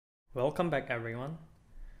Welcome back everyone.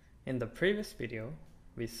 In the previous video,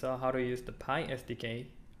 we saw how to use the Pi SDK,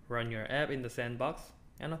 run your app in the Sandbox,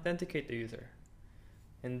 and authenticate the user.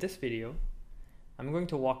 In this video, I'm going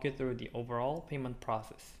to walk you through the overall payment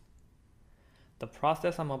process. The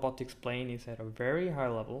process I'm about to explain is at a very high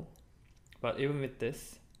level, but even with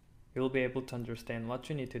this, you'll be able to understand what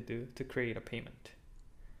you need to do to create a payment.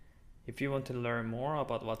 If you want to learn more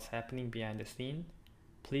about what's happening behind the scene,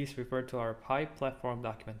 please refer to our Pi platform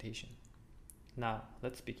documentation. Now,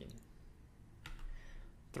 let's begin.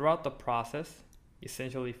 Throughout the process,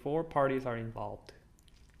 essentially 4 parties are involved: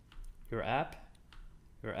 your app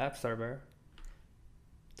server,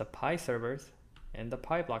 the Pi servers, and the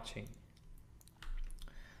Pi blockchain.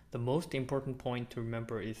 The most important point to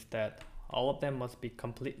remember is that all of them must be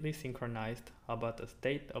completely synchronized about the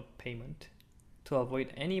state of payment to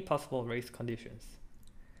avoid any possible race conditions.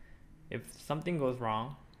 If something goes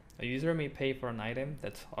wrong, a user may pay for an item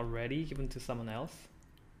that's already given to someone else,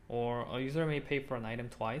 or a user may pay for an item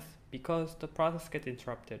twice because the process gets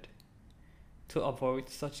interrupted. To avoid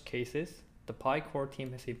such cases, the Pi core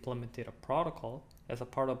team has implemented a protocol as a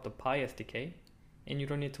part of the Pi SDK, and you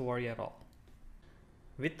don't need to worry at all.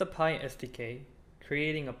 With the Pi SDK,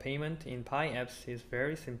 creating a payment in Pi apps is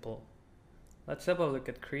very simple. Let's have a look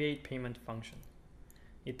at create payment function.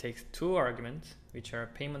 It takes 2 arguments, which are a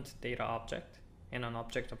payment data object and an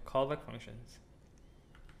object of callback functions.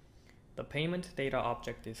 The payment data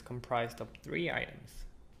object is comprised of 3 items: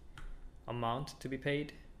 amount to be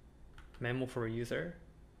paid, memo for user,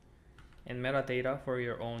 and metadata for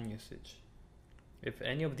your own usage. If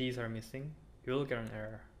any of these are missing, you'll get an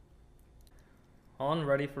error.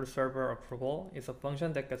 onReadyForServer approval is a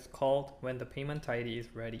function that gets called when the payment ID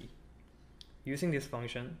is ready. Using this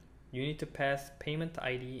function, you need to pass payment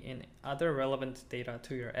ID and other relevant data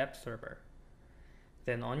to your app server.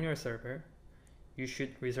 Then on your server, you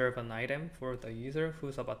should reserve an item for the user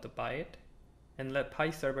who's about to buy it and let Pi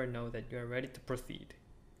server know that you are ready to proceed.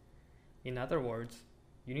 In other words,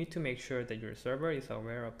 you need to make sure that your server is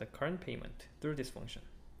aware of the current payment through this function.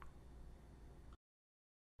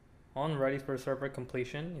 onReadyForServer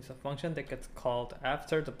completion is a function that gets called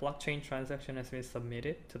after the blockchain transaction has been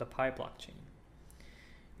submitted to the Pi blockchain.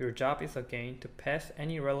 Your job is again to pass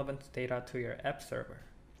any relevant data to your app server.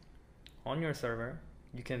 On your server,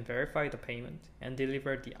 you can verify the payment and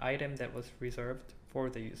deliver the item that was reserved for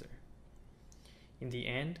the user. In the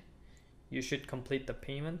end, you should complete the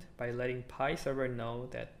payment by letting Pi server know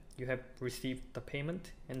that you have received the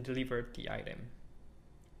payment and delivered the item.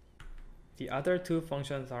 The other 2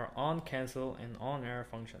 functions are onCancel and onError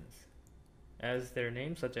functions. As their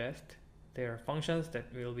name suggests, they are functions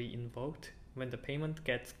that will be invoked when the payment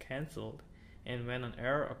gets cancelled and when an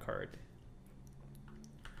error occurred.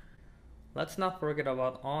 Let's not forget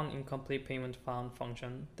about onIncompletePaymentFound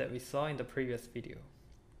function that we saw in the previous video.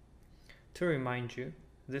 To remind you,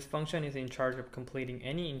 this function is in charge of completing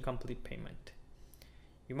any incomplete payment.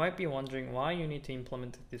 You might be wondering why you need to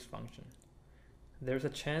implement this function. There's a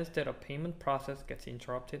chance that a payment process gets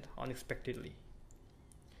interrupted unexpectedly.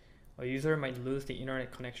 A user might lose the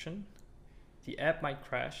internet connection, the app might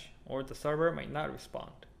crash, or the server might not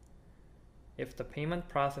respond. If the payment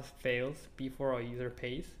process fails before a user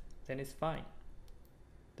pays, then it's fine.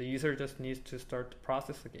 The user just needs to start the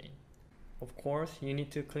process again. Of course, you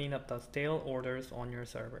need to clean up the stale orders on your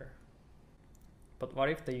server. But what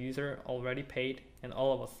if the user already paid and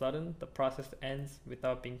all of a sudden the process ends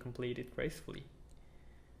without being completed gracefully?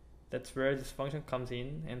 That's where this function comes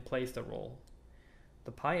in and plays the role.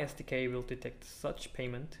 The Pi SDK will detect such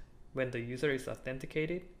payment when the user is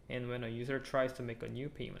authenticated and when a user tries to make a new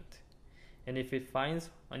payment. And if it finds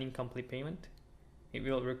an incomplete payment, it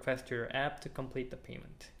will request your app to complete the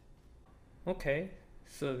payment. Okay,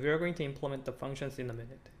 so we are going to implement the functions in a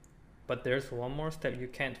minute. But there's one more step you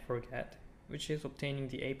can't forget, which is obtaining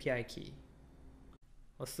the API key.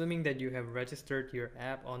 Assuming that you have registered your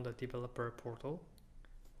app on the developer portal,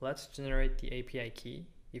 let's generate the API key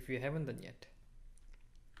if you haven't done yet.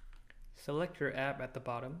 Select your app at the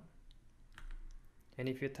bottom, and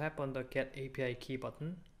if you tap on the Get API Key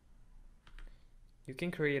button, you can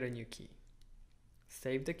create a new key.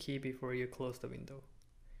 Save the key before you close the window.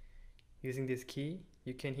 Using this key,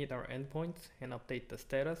 you can hit our endpoints and update the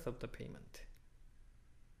status of the payment.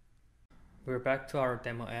 We're back to our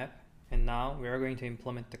demo app, and now we are going to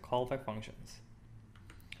implement the callback functions.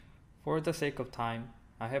 For the sake of time,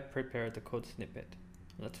 I have prepared the code snippet.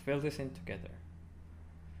 Let's fill this in together.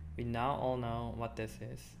 We now all know what this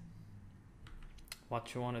is.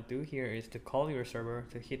 What you want to do here is to call your server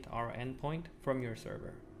to hit our endpoint from your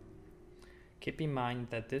server. Keep in mind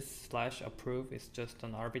that this /approve is just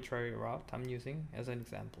an arbitrary route I'm using as an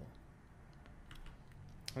example.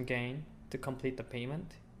 Again, to complete the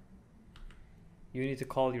payment, you need to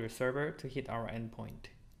call your server to hit our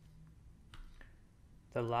endpoint.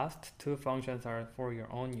 The last two functions are for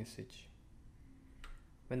your own usage.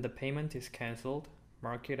 When the payment is cancelled,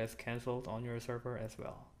 mark it as cancelled on your server as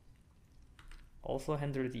well. Also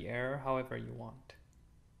handle the error however you want.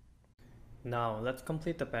 Now let's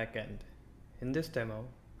complete the backend. In this demo,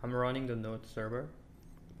 I'm running the Node server,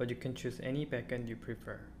 but you can choose any backend you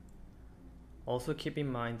prefer. Also keep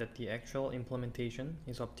in mind that the actual implementation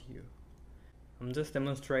is up to you. I'm just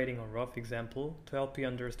demonstrating a rough example to help you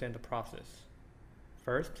understand the process.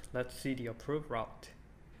 First, let's see the approve route.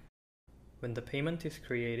 When the payment is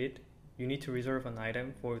created, you need to reserve an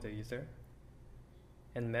item for the user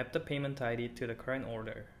and map the payment ID to the current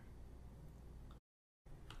order.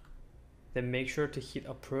 Then make sure to hit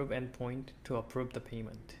approve endpoint to approve the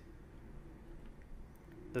payment.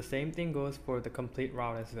 The same thing goes for the complete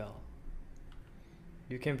route as well.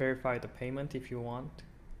 You can verify the payment if you want,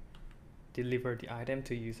 deliver the item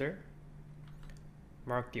to user,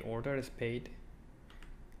 mark the order as paid,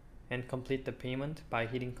 and complete the payment by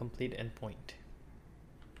hitting complete endpoint.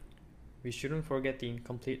 We shouldn't forget the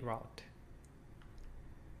incomplete route.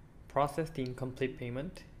 Process the incomplete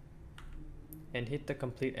payment and hit the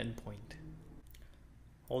complete endpoint.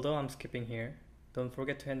 Although I'm skipping here, don't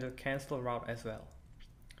forget to handle cancel route as well.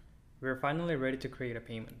 We're finally ready to create a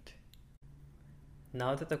payment.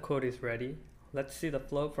 Now that the code is ready, let's see the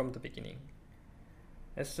flow from the beginning.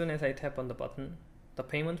 As soon as I tap on the button, the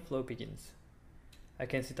payment flow begins. I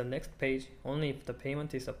can see the next page only if the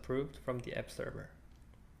payment is approved from the app server.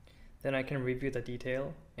 Then I can review the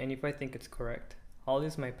detail, and if I think it's correct, I'll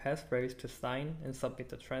use my passphrase to sign and submit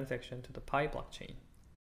the transaction to the Pi blockchain.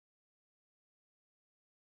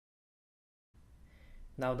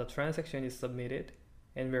 Now the transaction is submitted,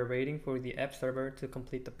 and we're waiting for the app server to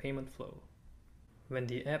complete the payment flow. When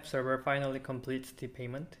the app server finally completes the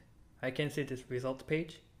payment, I can see this result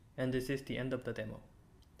page, and this is the end of the demo.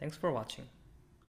 Thanks for watching.